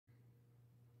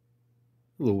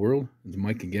Hello world, it's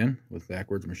Mike again with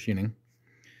Backwards Machining.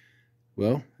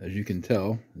 Well, as you can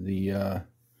tell, the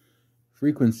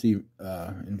frequency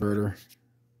inverter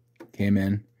came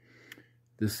in.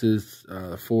 This is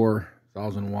a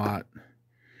 4,000 watt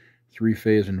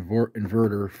 3-phase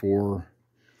inverter for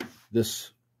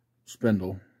this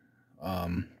spindle.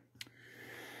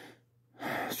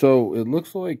 So it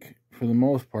looks like for the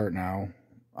most part now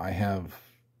I have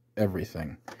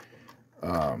everything.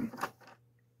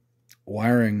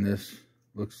 Wiring this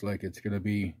looks like it's going to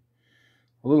be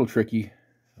a little tricky.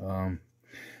 I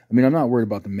mean, I'm not worried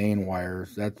about the main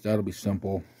wires. That'll be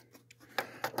simple.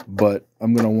 But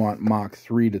I'm going to want Mach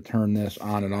 3 to turn this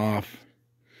on and off,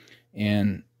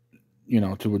 and, you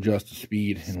know, to adjust the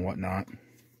speed and whatnot.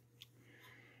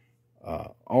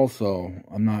 Also,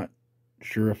 I'm not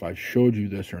sure if I showed you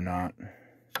this or not,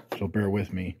 so bear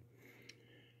with me.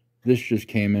 This just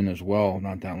came in as well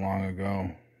not that long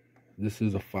ago. This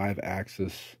is a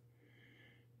 5-axis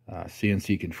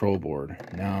CNC control board.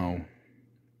 Now,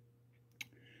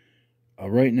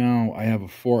 right now I have a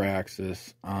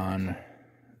 4-axis on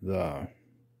the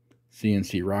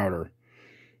CNC router,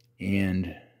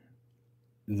 and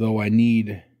though I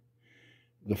need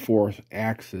the 4th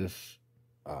axis,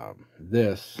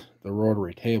 the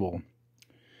rotary table,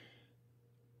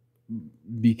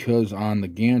 because on the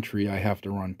gantry I have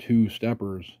to run 2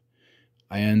 steppers,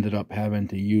 I ended up having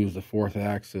to use the 4th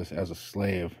axis as a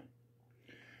slave.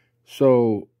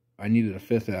 So I needed a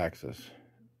 5th axis,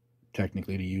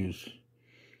 technically, to use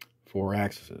 4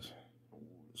 axes.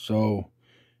 So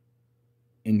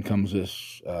in comes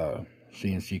this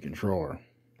CNC controller,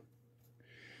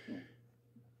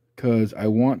 because I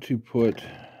want to put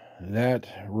that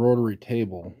rotary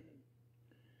table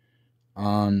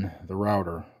on the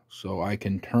router so I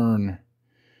can turn,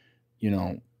 you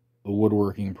know, the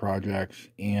woodworking projects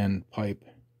and pipe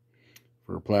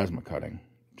for plasma cutting.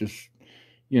 Just,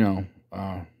 you know,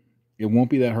 it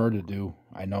won't be that hard to do.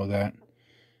 I know that.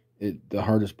 The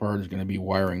hardest part is going to be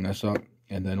wiring this up,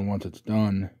 and then once it's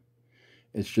done,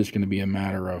 it's just going to be a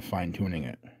matter of fine-tuning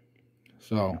it.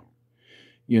 So,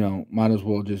 you know, might as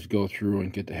well just go through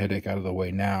and get the headache out of the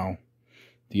way now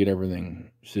to get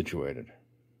everything situated.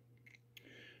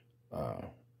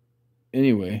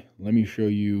 Anyway, let me show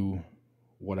you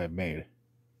what I've made.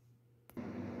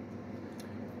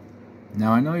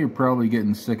 Now, I know you're probably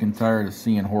getting sick and tired of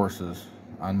seeing horses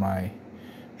on my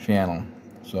channel,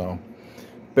 so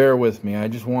bear with me. I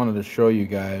just wanted to show you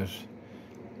guys.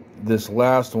 This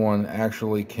last one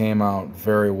actually came out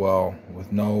very well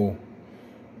with no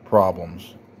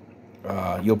problems.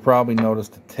 You'll probably notice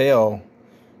the tail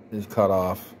is cut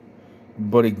off,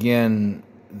 but again,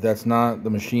 that's not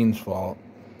the machine's fault.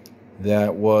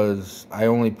 That was, I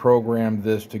only programmed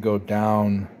this to go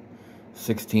down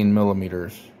 16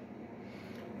 millimeters.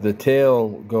 The tail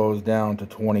goes down to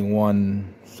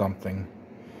 21 something,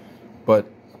 but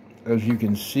as you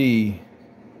can see,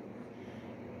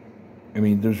 I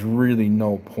mean, there's really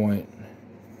no point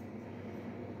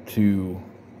to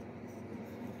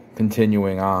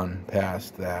continuing on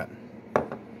past that.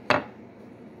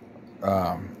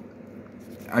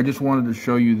 I just wanted to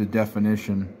show you the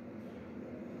definition.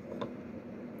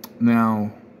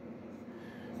 Now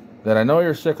that I know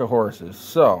you're sick of horses,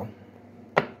 so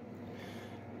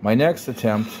my next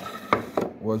attempt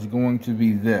was going to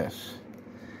be this.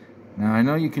 Now, I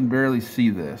know you can barely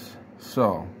see this,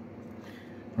 so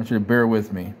I want you to bear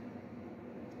with me.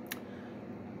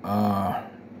 My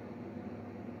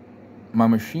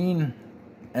machine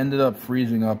ended up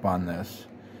freezing up on this.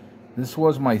 This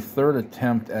was my 3rd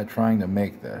attempt at trying to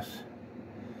make this.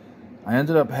 I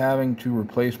ended up having to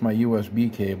replace my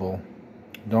USB cable.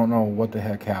 Don't know what the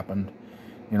heck happened.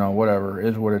 You know, whatever, it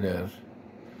is what it is.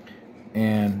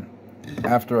 And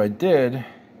after I did,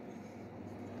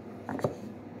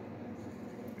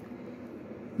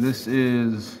 this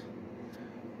is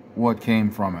what came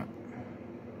from it.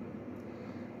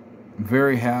 I'm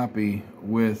very happy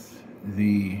with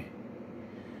the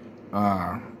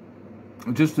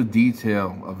just the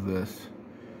detail of this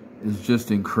is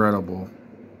just incredible.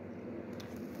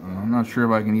 I'm not sure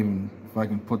if I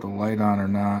can put the light on or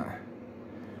not,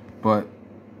 but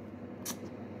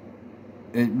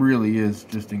it really is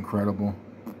just incredible.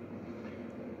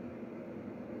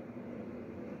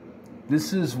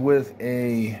 This is with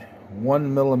a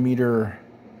 1 millimeter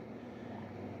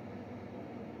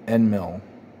end mill.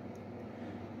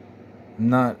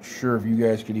 Not sure if you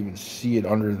guys could even see it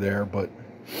under there, but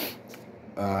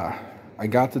I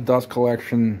got the dust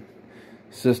collection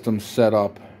system set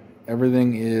up.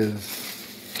 Everything is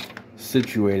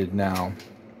situated now.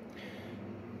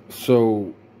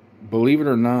 So, believe it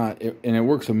or not, and it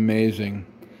works amazing.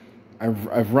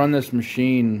 I've run this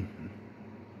machine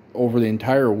over the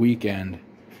entire weekend,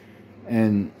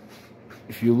 and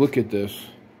if you look at this,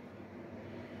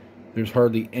 there's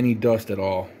hardly any dust at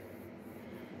all.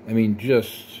 I mean,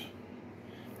 just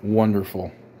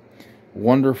wonderful.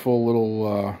 Wonderful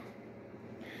little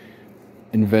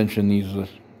invention these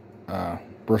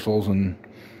bristles and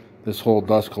this whole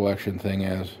dust collection thing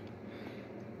is.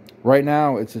 Right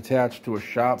now it's attached to a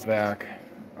shop vac,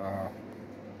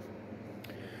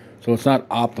 so it's not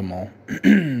optimal,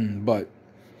 but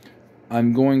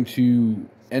I'm going to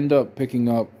end up picking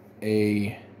up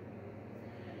it's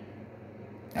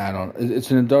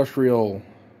an industrial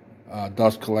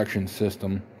dust collection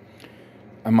system.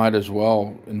 I might as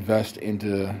well invest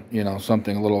into, you know,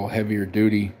 something a little heavier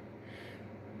duty.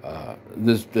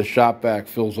 The shop vac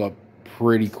fills up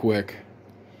pretty quick,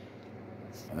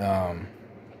 and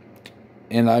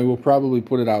I will probably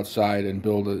put it outside and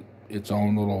build its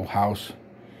own little house,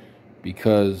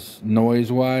 because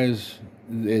noise-wise,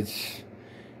 it's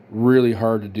really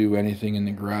hard to do anything in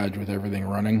the garage with everything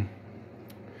running.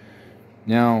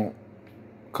 Now,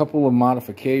 a couple of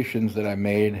modifications that I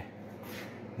made.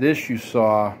 This you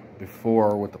saw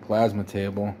before with the plasma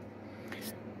table.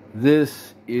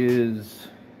 This is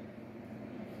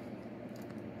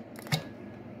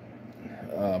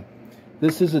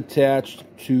attached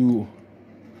to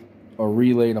a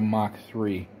relay to Mach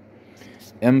 3.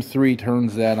 M3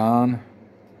 turns that on,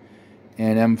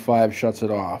 and M5 shuts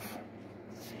it off.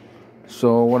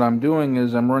 So what I'm doing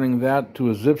is I'm running that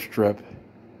to a zip strip,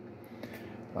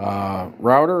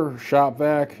 router, shop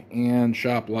vac, and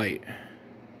shop light.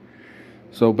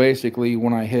 So basically,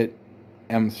 when I hit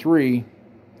M3,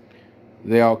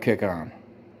 they all kick on,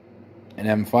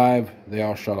 and M5, they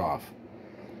all shut off.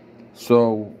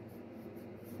 So,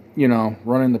 you know,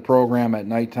 running the program at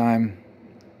nighttime,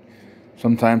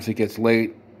 sometimes it gets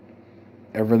late,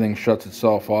 everything shuts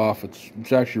itself off.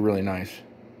 It's actually really nice.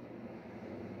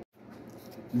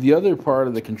 The other part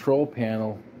of the control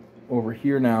panel over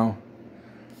here now,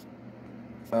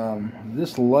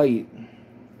 this light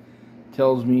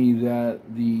tells me that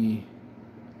the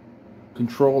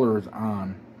controller is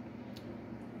on.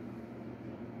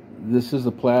 This is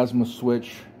the plasma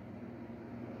switch.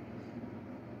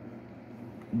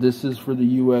 This is for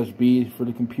the USB for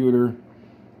the computer,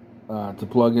 to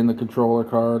plug in the controller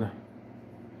card.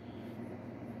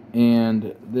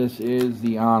 And this is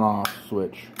the on-off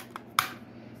switch.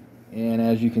 And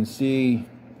as you can see,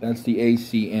 that's the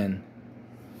AC in.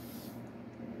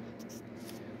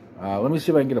 Let me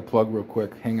see if I can get a plug real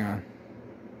quick. Hang on.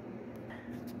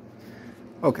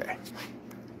 Okay.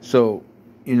 So,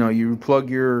 you know, you plug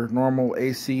your normal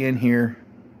AC in here.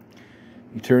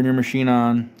 You turn your machine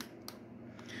on.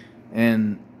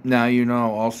 And now you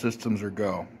know all systems are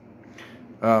go.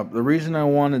 The reason I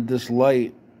wanted this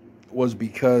light was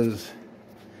because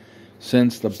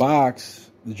since the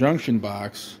box, the junction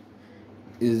box,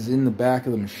 is in the back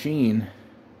of the machine,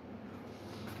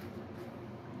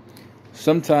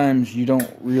 sometimes you don't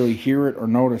really hear it or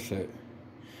notice it.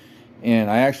 And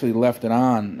I actually left it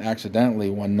on accidentally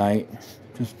one night,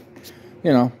 just,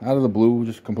 you know, out of the blue,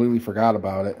 just completely forgot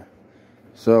about it.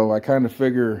 So I kind of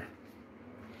figure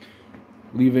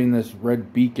leaving this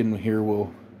red beacon here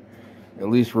will at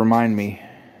least remind me,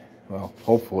 well,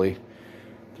 hopefully,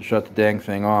 to shut the dang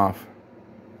thing off.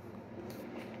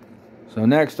 So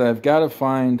next, I've got to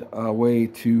find a way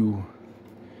to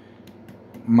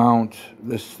mount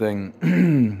this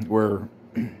thing where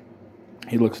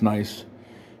it looks nice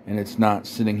and it's not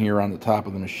sitting here on the top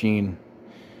of the machine,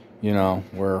 you know,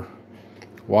 where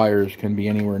wires can be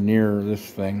anywhere near this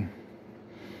thing,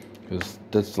 because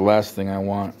that's the last thing I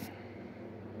want.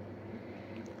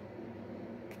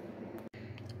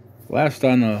 Last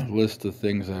on the list of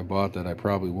things I bought that I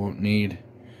probably won't need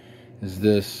is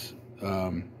this.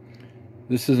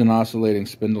 This is an oscillating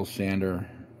spindle sander.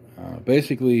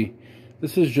 Basically,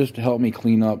 this is just to help me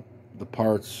clean up the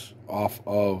parts off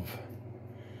of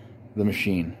the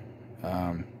machine.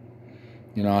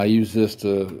 You know, I use this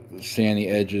to sand the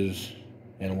edges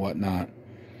and whatnot.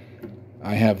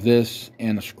 I have this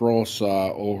and a scroll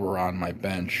saw over on my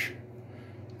bench.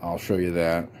 I'll show you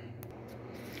that.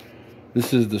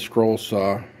 This is the scroll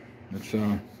saw. It's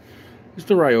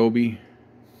just a Ryobi.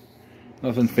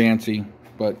 Nothing fancy,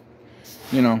 but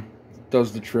you know,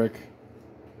 does the trick.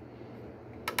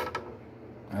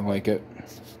 I like it.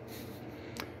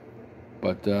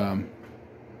 But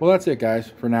well, that's it, guys,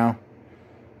 for now.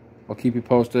 I'll keep you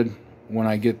posted when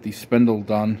I get the spindle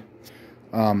done.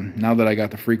 Now that I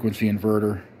got the frequency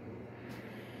inverter,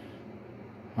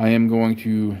 I am going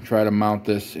to try to mount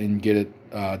this and get it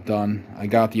done. I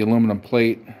got the aluminum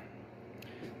plate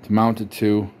to mount it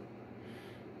to.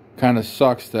 Kind of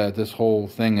sucks that this whole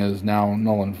thing is now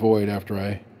null and void after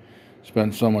I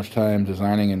spent so much time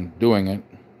designing and doing it.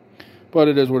 But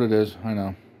it is what it is, I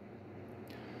know.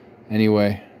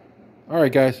 Anyway,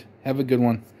 alright guys, have a good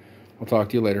one. I'll talk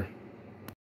to you later.